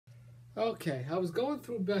Okay, I was going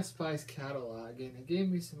through Best Buy's catalog and it gave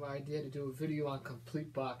me some idea to do a video on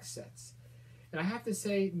complete box sets. And I have to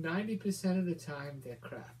say, 90% of the time, they're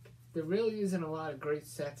crap. There really isn't a lot of great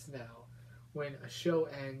sets now when a show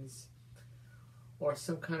ends or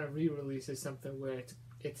some kind of re-release or something where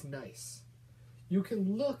it's nice. You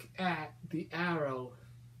can look at the Arrow,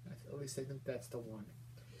 at least I think that's the one.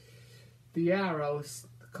 The Arrow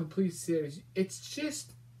complete series, it's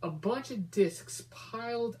just a bunch of discs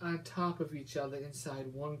piled on top of each other inside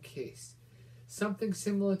one case. Something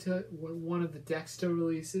similar to when one of the Dexter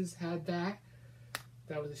releases had that.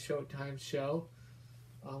 That was a Showtime show.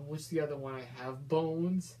 What's the other one I have?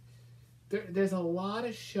 Bones. There's a lot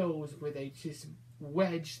of shows where they just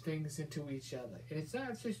wedge things into each other, and it's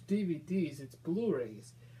not just DVDs; it's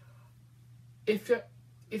Blu-rays. If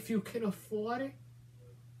you can afford it,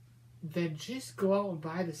 then just go out and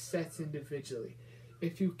buy the sets individually.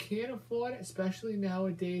 If you can't afford it, especially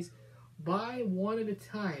nowadays, buy one at a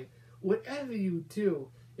time. Whatever you do,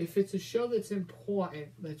 if it's a show that's important,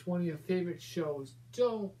 that's one of your favorite shows,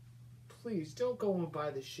 please don't go and buy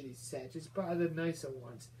the shitty set. Just buy the nicer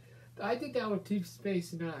ones. I did that with Deep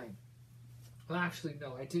Space Nine. Well, actually,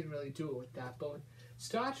 no, I didn't really do it with that. But with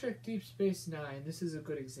Star Trek Deep Space Nine, this is a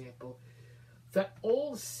good example. The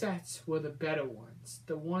old sets were the better ones.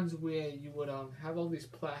 The ones where you would have all these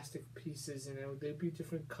plastic pieces and they'd be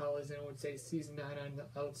different colors and it would say Season 9 on the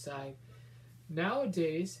outside.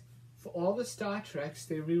 Nowadays, for all the Star Treks,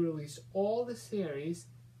 they re-release all the series.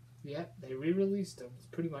 Yep, they re-released them. It's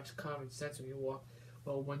pretty much common sense when you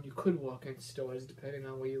when you could walk in stores, depending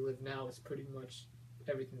on where you live now, it's pretty much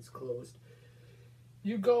everything's closed.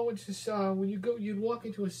 You go into you'd walk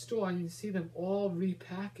into a store and you'd see them all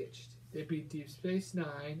repackaged. There'd be Deep Space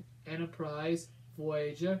Nine, Enterprise,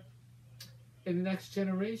 Voyager, and the Next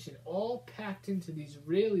Generation, all packed into these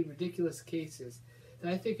really ridiculous cases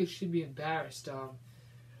that I think it should be embarrassed.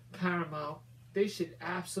 Paramount, they should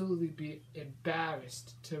absolutely be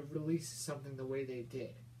embarrassed to release something the way they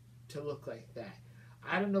did, to look like that.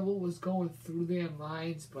 I don't know what was going through their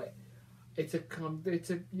minds, but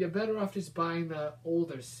you're better off just buying the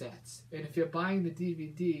older sets. And if you're buying the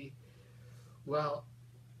DVD, well,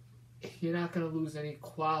 you're not going to lose any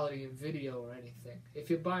quality in video or anything. If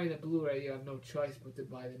you're buying the Blu-ray, you have no choice but to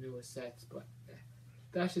buy the newer sets, but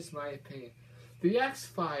that's just my opinion. The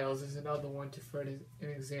X-Files is another one for an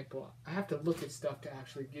example. I have to look at stuff to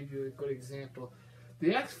actually give you a good example.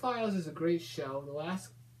 The X-Files is a great show. The last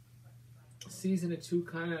season or two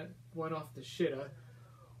kind of went off the shitter.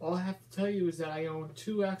 All I have to tell you is that I own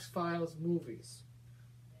 2 X-Files movies.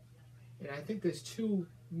 And I think there's 2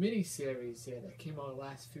 miniseries here that came out the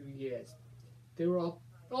last few years. They were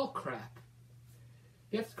all crap.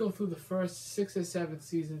 You have to go through the first 6 or 7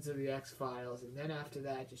 seasons of the X-Files, and then after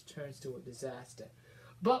that it just turns to a disaster.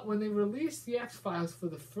 But when they released the X-Files for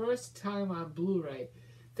the first time on Blu-ray,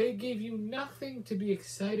 they gave you nothing to be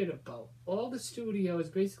excited about. All the studios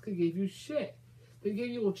basically gave you shit. They gave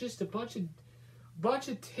you just a bunch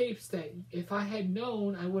of tapes that if I had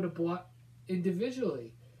known, I would have bought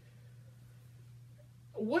individually.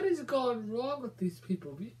 What is going wrong with these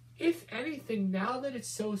people? If anything, now that it's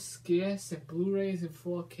so scarce and Blu-rays and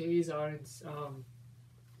 4Ks are in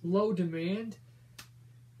low demand,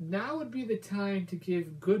 now would be the time to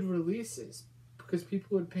give good releases because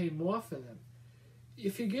people would pay more for them.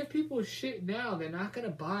 If you give people shit now, they're not going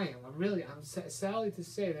to buy them. I'm sadly to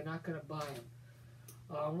say they're not going to buy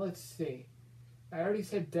them. Let's see. I already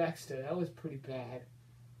said Dexter. That was pretty bad.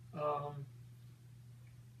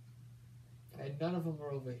 And none of them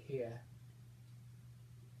are over here.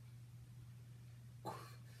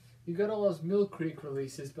 You got all those Mill Creek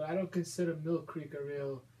releases, but I don't consider Mill Creek a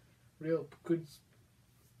real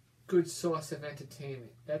good source of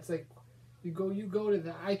entertainment. That's like you go to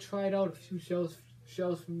the. I tried out a few shows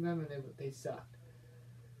from them, and they sucked.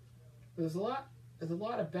 There's a lot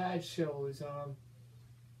of bad shows.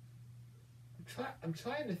 I'm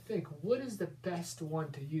trying to think what is the best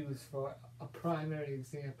one to use for a primary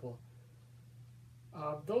example.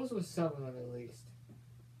 Those were some of them at least.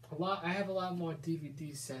 I have a lot more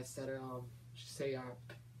DVD sets that are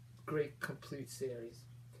great complete series.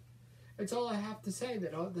 That's all I have to say.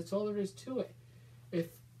 That's all there is to it.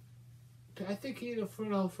 I think it was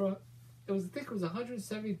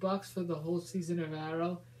 $170 for the whole season of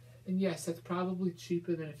Arrow, and yes, that's probably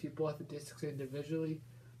cheaper than if you bought the discs individually.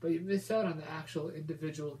 But you miss out on the actual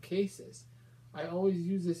individual cases. I always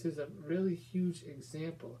use this as a really huge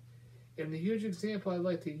example. And the huge example I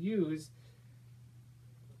like to use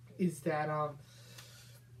is that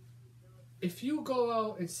if you go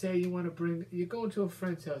out and say you're going to a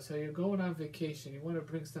friend's house or you're going on vacation, you want to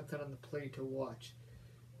bring something on the plane to watch,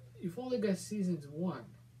 you've only got seasons 1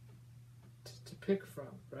 to pick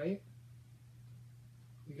from, right?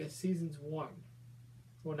 You got seasons 1.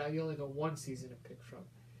 Well, now you only got 1 season to pick from.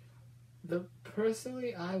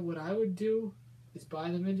 Personally, what I would do is buy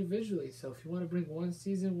them individually. So if you want to bring 1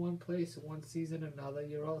 season one place, 1 season another,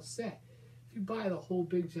 you're all set. If you buy the whole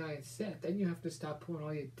big giant set, then you have to start putting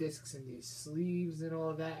all your discs in these sleeves and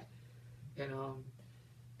all that, and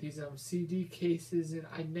these CD cases, and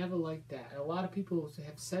I never liked that. And a lot of people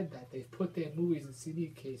have said that they've put their movies in CD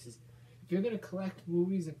cases. If you're gonna collect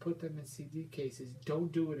movies and put them in CD cases,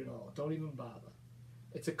 don't do it at all. Don't even bother.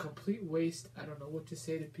 It's a complete waste. I don't know what to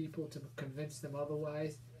say to people to convince them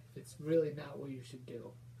otherwise. It's really not what you should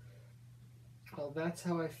do. Well, that's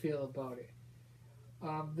how I feel about it.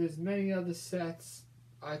 There's many other sets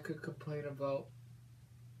I could complain about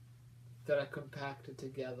that I compacted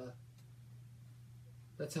together.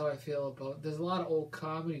 That's how I feel about. There's a lot of old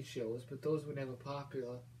comedy shows, but those were never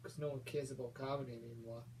popular because no one cares about comedy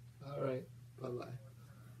anymore. All right, bye bye.